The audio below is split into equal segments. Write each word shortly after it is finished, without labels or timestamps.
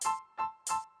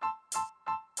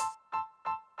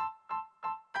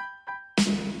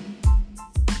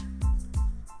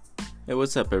Hey,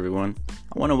 what's up, everyone?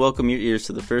 I want to welcome your ears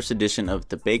to the first edition of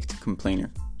The Baked Complainer.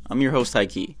 I'm your host,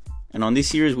 Haiki, and on this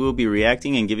series we will be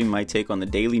reacting and giving my take on the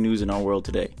daily news in our world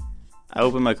today. I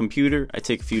open my computer, I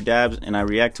take a few dabs, and I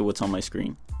react to what's on my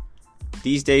screen.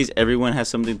 These days, everyone has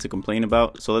something to complain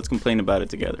about, so let's complain about it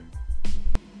together.